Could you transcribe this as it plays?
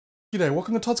G'day,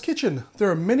 welcome to Todd's Kitchen. There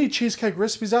are many cheesecake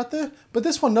recipes out there, but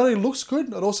this one not only looks good,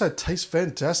 it also tastes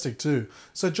fantastic too.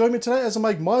 So join me today as I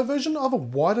make my version of a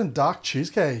white and dark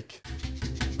cheesecake.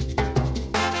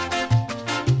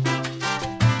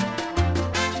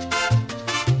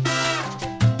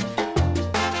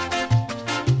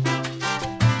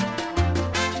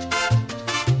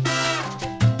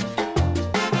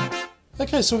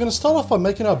 Okay, so we're going to start off by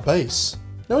making our base.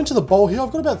 Now into the bowl here,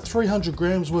 I've got about 300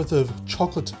 grams worth of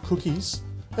chocolate cookies.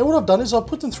 And what I've done is I've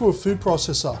put them through a food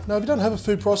processor. Now if you don't have a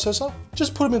food processor,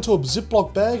 just put them into a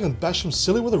Ziploc bag and bash them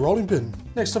silly with a rolling pin.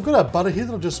 Next I've got our butter here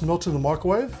that I've just melted in the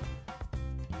microwave.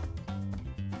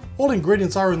 All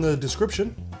ingredients are in the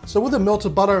description. So with the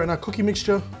melted butter and our cookie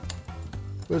mixture,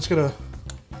 we're just going to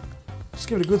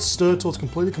give it a good stir till it's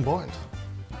completely combined.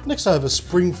 Next I have a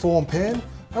spring-form pan.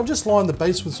 I've just lined the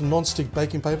base with some non-stick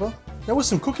baking paper. Now with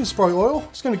some cooking spray oil,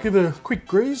 just going to give it a quick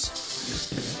grease.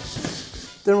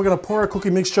 Then we're going to pour our cookie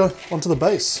mixture onto the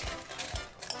base.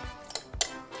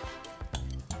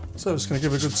 So just going to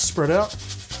give it a good spread out.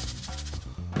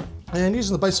 And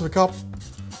using the base of a cup,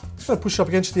 just going to push it up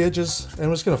against the edges and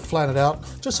we're just going to flatten it out,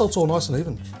 just so it's all nice and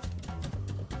even.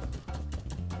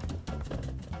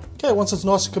 Okay, once it's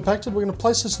nice and compacted, we're going to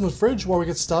place this in the fridge while we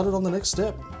get started on the next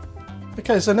step.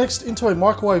 Okay, so next into a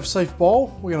microwave safe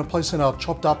bowl, we're going to place in our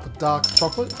chopped up dark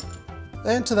chocolate.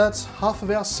 And to that, half of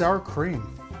our sour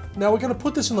cream. Now we're going to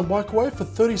put this in the microwave for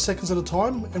 30 seconds at a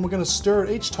time, and we're going to stir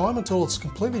it each time until it's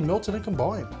completely melted and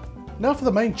combined. Now for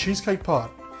the main cheesecake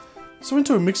part. So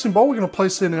into a mixing bowl, we're going to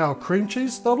place in our cream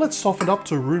cheese that let's soften up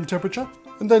to room temperature.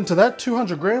 And then to that,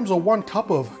 200 grams or 1 cup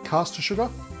of caster sugar,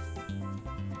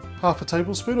 half a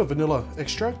tablespoon of vanilla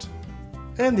extract,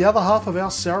 and the other half of our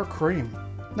sour cream.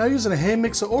 Now using a hand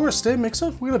mixer or a stand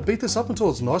mixer, we're going to beat this up until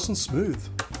it's nice and smooth.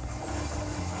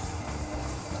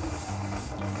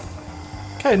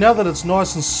 Okay, now that it's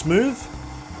nice and smooth,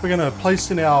 we're going to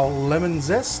place in our lemon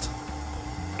zest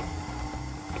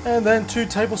and then 2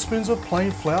 tablespoons of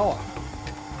plain flour.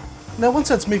 Now once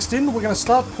that's mixed in, we're going to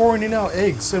start pouring in our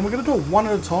eggs, and we're going to do it one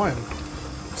at a time.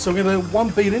 So we're going to do one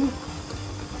beat in.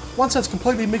 Once that's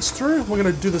completely mixed through, we're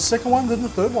going to do the second one, then the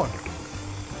third one.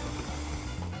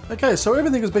 Okay, so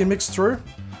everything has been mixed through.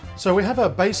 So we have our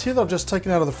base here that I've just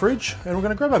taken out of the fridge, and we're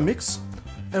going to grab our mix.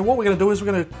 And what we're going to do is we're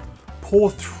going to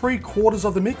pour 3/4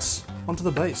 of the mix onto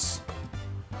the base.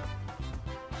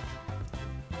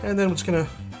 And then we're just going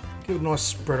to give it a nice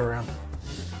spread around.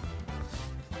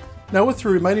 Now with the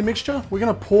remaining mixture, we're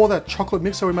going to pour that chocolate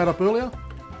mix that we made up earlier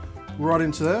right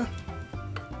into there.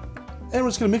 And we're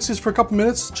just going to mix this for a couple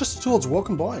minutes, just until it's well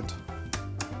combined.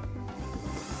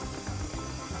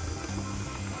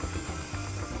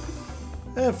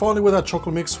 And finally with our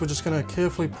chocolate mix, we're just going to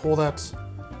carefully pour that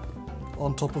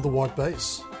on top of the white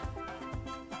base.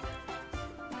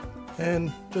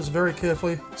 And just very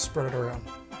carefully spread it around.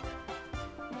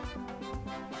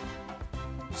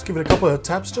 Just give it a couple of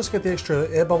taps, just to get the extra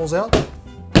air bubbles out.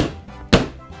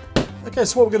 Okay,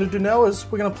 so what we're going to do now is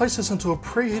we're going to place this into a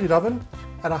preheated oven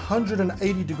at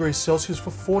 180 degrees Celsius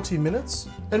for 40 minutes.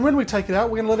 And when we take it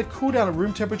out, we're going to let it cool down at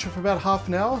room temperature for about half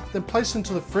an hour, then place it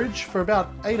into the fridge for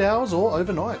about 8 hours or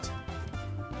overnight.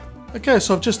 Okay,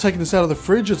 so I've just taken this out of the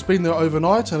fridge. It's been there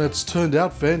overnight and it's turned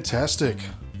out fantastic.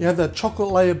 You have that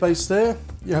chocolate layer base there,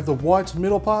 you have the white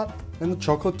middle part and the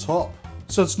chocolate top.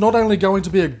 So it's not only going to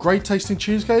be a great tasting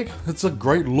cheesecake, it's a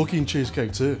great looking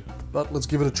cheesecake too. But let's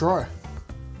give it a try.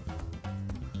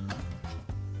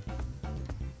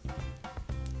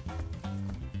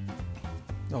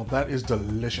 Oh, that is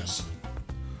delicious.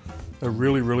 It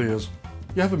really, really is.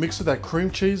 You have a mix of that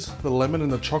cream cheese, the lemon and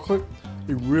the chocolate.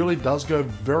 It really does go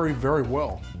very, very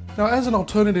well. Now as an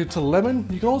alternative to lemon,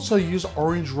 you can also use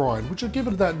orange rind, which will give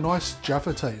it that nice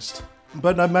Jaffa taste.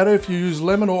 But no matter if you use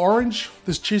lemon or orange,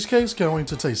 this cheesecake is going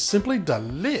to taste simply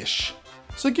delish.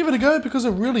 So give it a go, because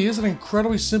it really is an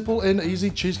incredibly simple and easy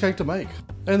cheesecake to make.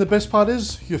 And the best part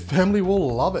is, your family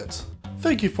will love it.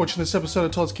 Thank you for watching this episode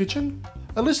of Todd's Kitchen.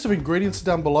 A list of ingredients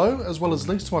down below, as well as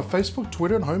links to my Facebook,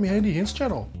 Twitter and Homey Handy Hints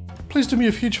channel. Please do me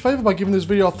a huge favour by giving this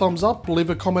video a thumbs up, leave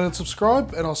a comment and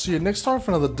subscribe, and I'll see you next time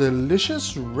for another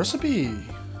delicious recipe.